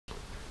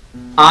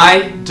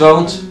I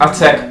don't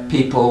attack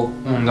people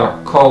on their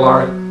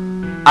color.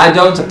 I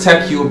don't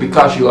attack you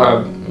because you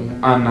are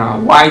a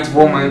white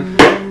woman.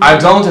 I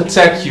don't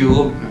attack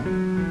you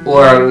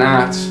or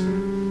let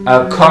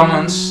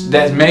comments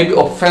that maybe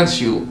offend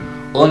you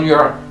on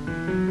your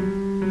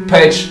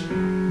page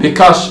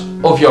because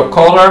of your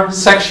color,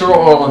 sexual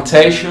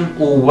orientation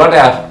or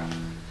whatever.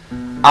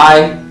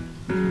 I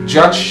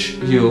judge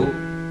you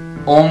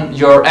on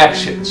your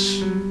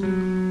actions.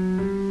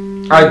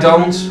 I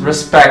don't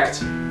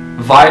respect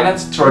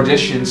violent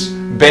traditions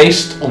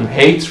based on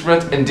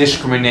hatred and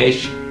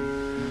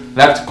discrimination,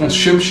 like the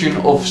consumption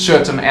of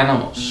certain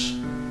animals.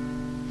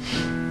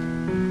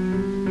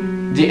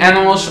 The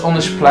animals on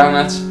this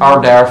planet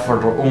are there for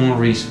their own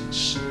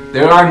reasons.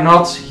 They are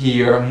not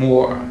here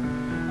more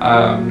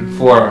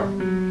for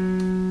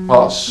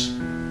us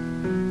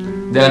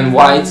than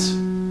white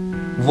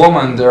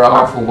women there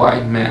are for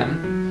white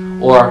men,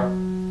 or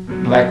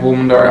black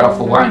women there are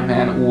for white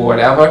men, or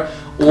whatever,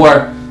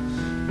 or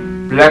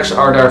blacks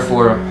are there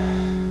for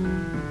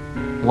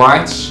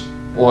whites,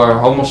 or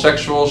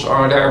homosexuals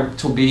are there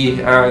to be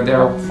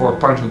there for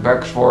punching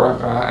back for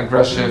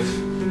aggressive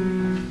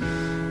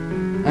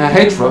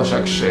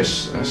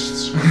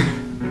heterosexuals.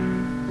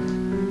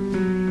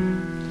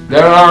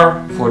 There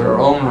are for their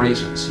own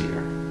reasons here.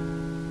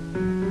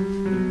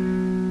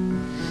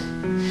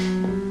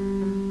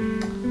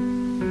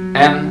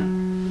 And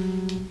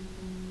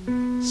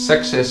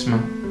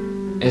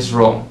sexism is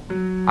wrong.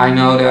 I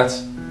know that,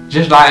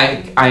 just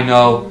like I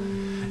know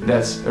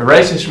that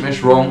racism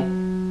is wrong,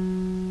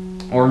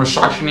 or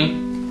misogyny,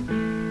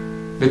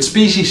 but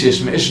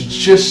speciesism is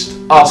just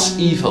as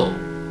evil.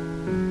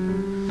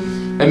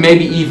 And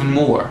maybe even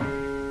more,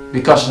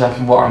 because they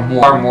have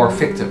more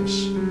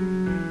victims.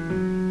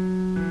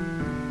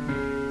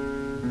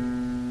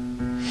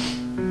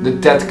 The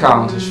death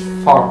count is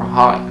far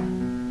higher.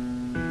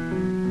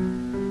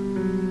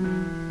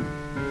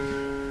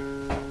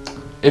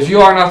 If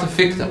you are not a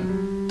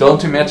victim,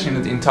 don't imagine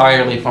it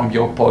entirely from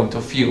your point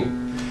of view.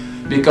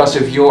 Because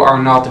if you are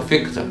not a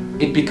victim,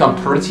 it becomes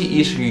pretty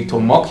easy to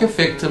mock your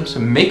victims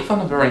and make fun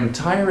of their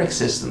entire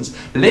existence,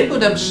 label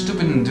them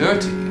stupid and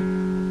dirty.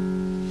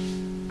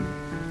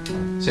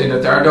 Say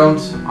that they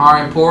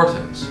are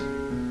important,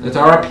 that they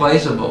are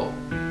replaceable,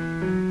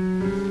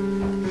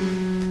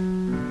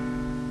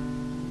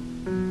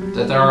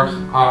 that they are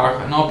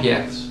an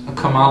object, a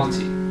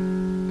commodity,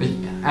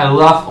 a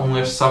love on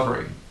their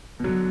suffering.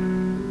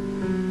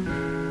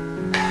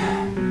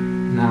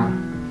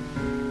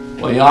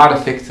 Well, you are the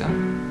victim.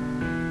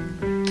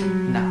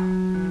 Now,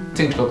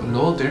 things look a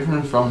little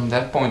different from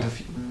that point of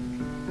view.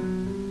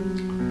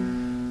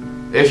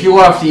 If you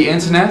have the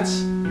internet,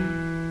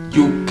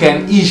 you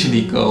can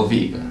easily go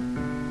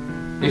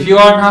vegan. If you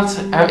are not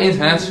have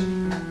internet,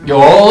 you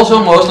also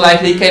most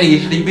likely can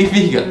easily be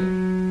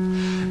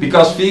vegan.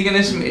 Because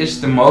veganism is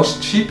the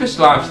most cheapest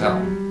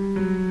lifestyle.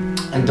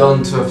 And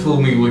don't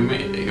fool me with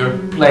me, you're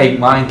playing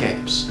mind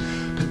games.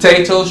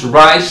 Potatoes,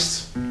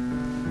 rice,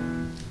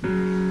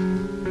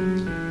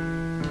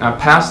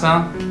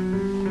 pasta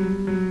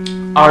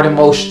are the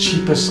most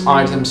cheapest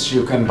items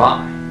you can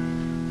buy.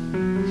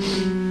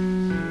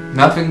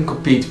 Nothing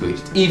competes with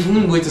it,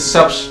 even with the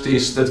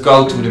subsidies that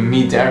go to the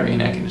meat, dairy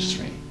and egg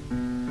industry.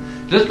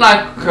 Just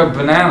like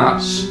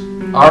bananas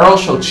are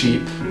also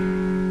cheap.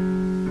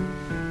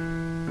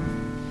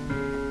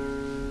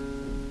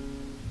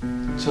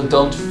 So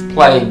don't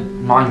play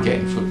mind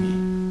games with me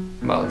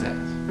about that.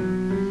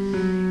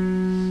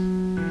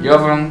 You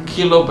have a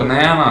kilo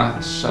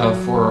bananas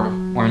for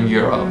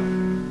 €1.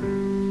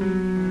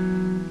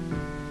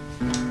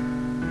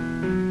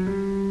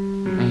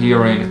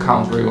 Here in the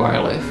country where I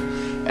live.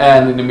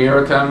 And in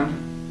America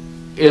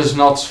is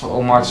not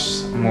so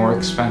much more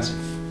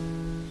expensive,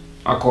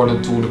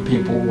 according to the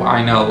people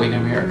I know in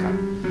America.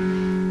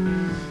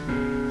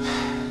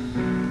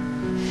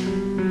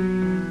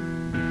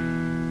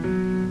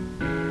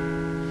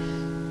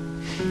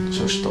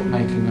 So stop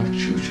making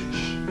excuses.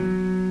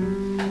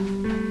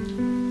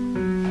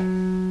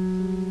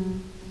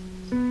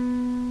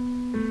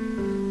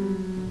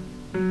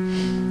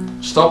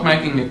 Stop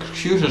making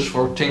excuses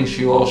for things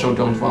you also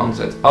don't want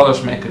that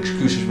others make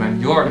excuses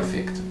when you're the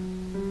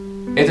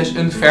victim. It is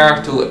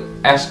unfair to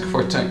ask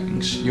for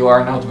things you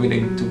are not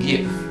willing to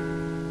give.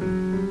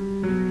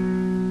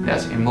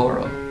 That's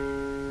immoral.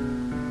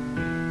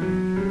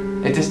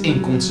 It is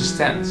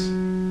inconsistent.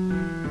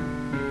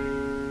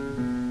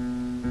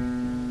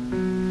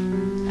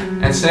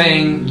 And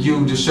saying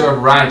you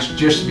deserve rights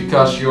just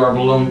because you are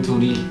belong to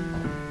the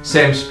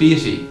same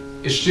species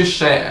is just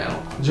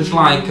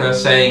like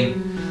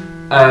saying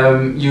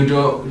you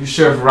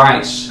deserve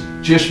rights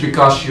just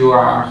because you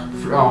are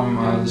from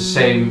the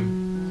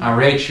same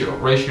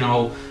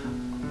racial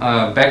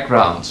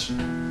background,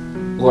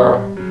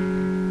 or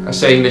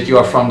saying that you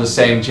are from the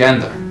same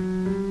gender.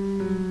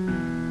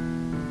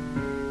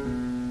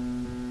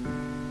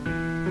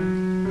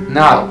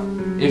 Now,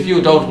 if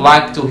you don't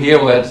like to hear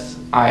what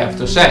I have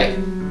to say,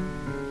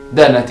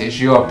 then it is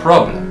your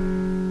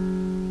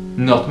problem,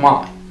 not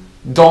mine.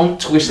 Don't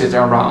twist it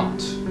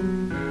around.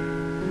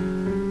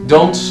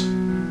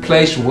 Don't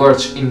place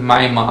words in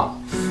my mouth.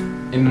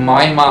 In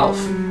my mouth.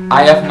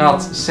 I have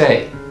not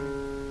say.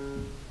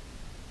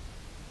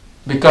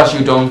 Because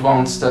you don't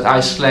want that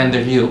I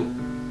slander you.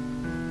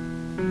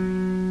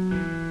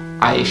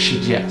 I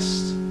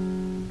suggest.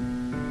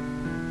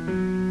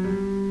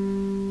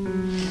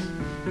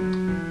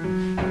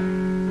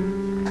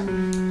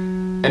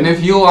 And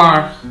if you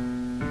are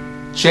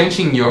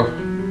changing your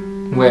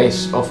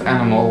ways of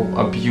animal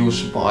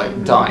abuse by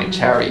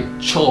dietary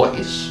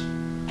choice,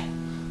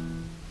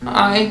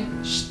 I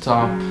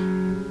stop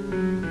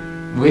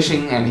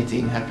wishing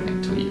anything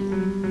happening to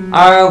you.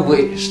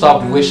 I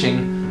stop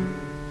wishing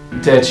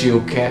that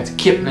you get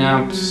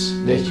kidnapped,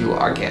 that you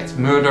get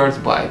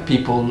murdered by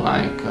people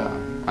like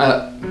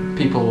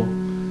people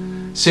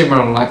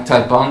similar like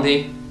Ted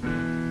Bundy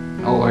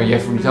or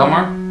Jeffrey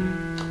Dahmer,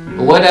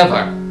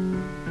 whatever.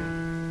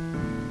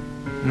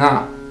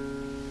 Nou,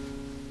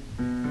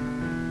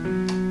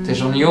 it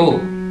is on you.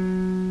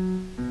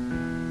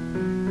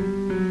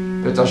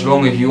 But as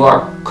long as you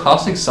are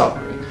causing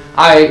suffering,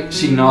 I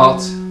see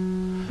not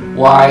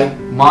why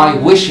my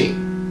wishing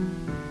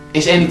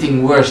is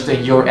anything worse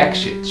than your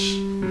actions.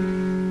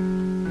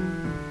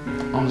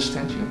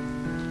 Understand you?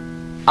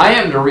 I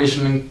am the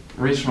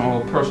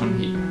reasonable person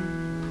here.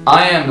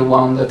 I am the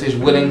one that is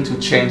willing to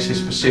change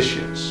his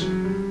positions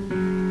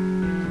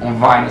on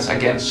violence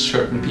against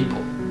certain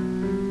people.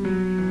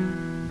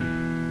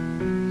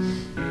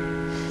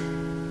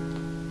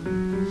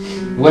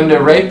 When the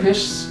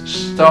rapists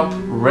stop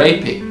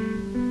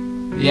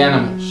raping the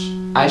animals,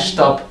 I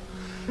stop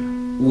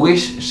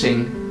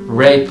wishing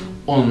rape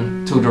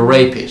on to the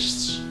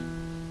rapists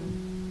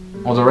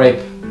or the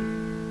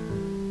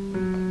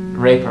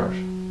rapers.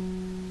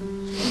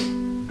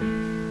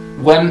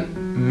 When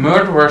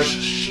murderers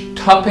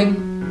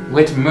stopping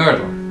with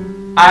murder,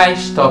 I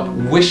stop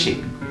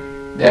wishing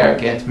they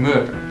get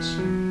murdered.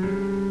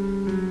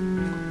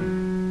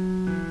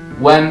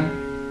 When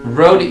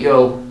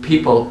rodeo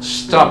people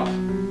stop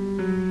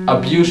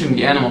abusing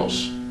the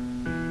animals,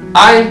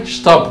 I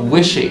stop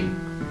wishing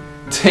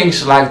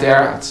things like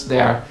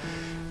they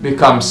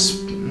become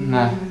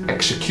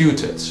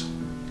executed,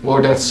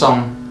 or that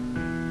some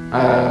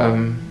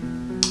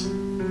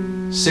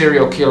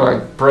serial killer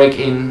break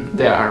in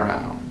their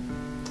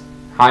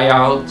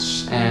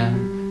hideouts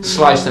and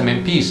slice them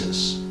in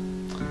pieces,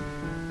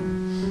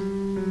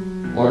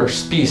 or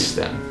spieces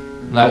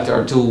them like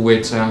they do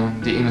with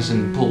the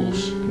innocent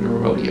bulls in the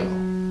rodeo.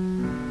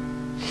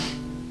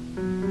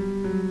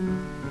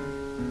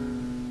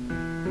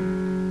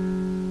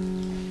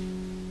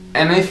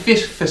 And if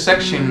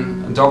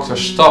vivisection doctors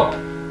stop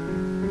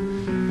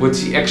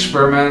with the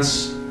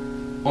experiments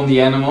on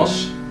the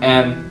animals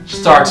and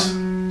start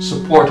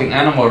supporting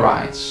animal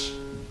rights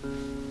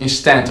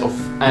instead of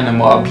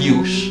animal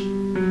abuse,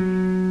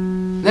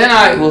 then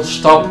I will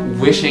stop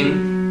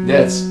wishing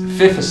that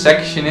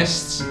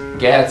vivisectionists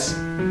get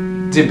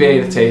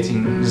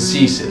debilitating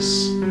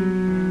diseases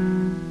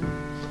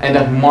and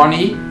that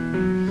money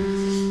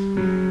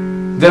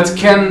that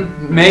can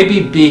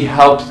maybe be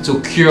helped to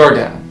cure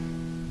them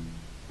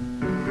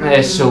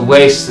is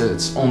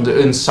wasted on the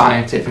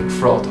unscientific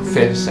fraud of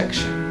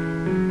vivisection.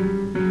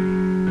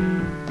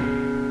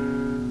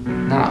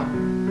 Now,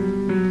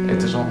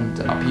 it is on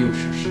the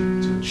abusers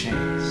to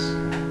change.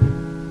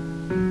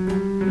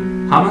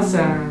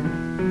 Hamazan.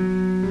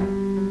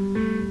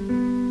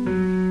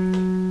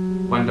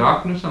 When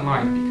darkness and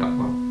light become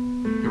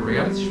one, the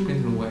reality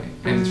splinter away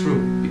and the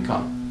truth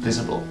become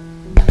visible.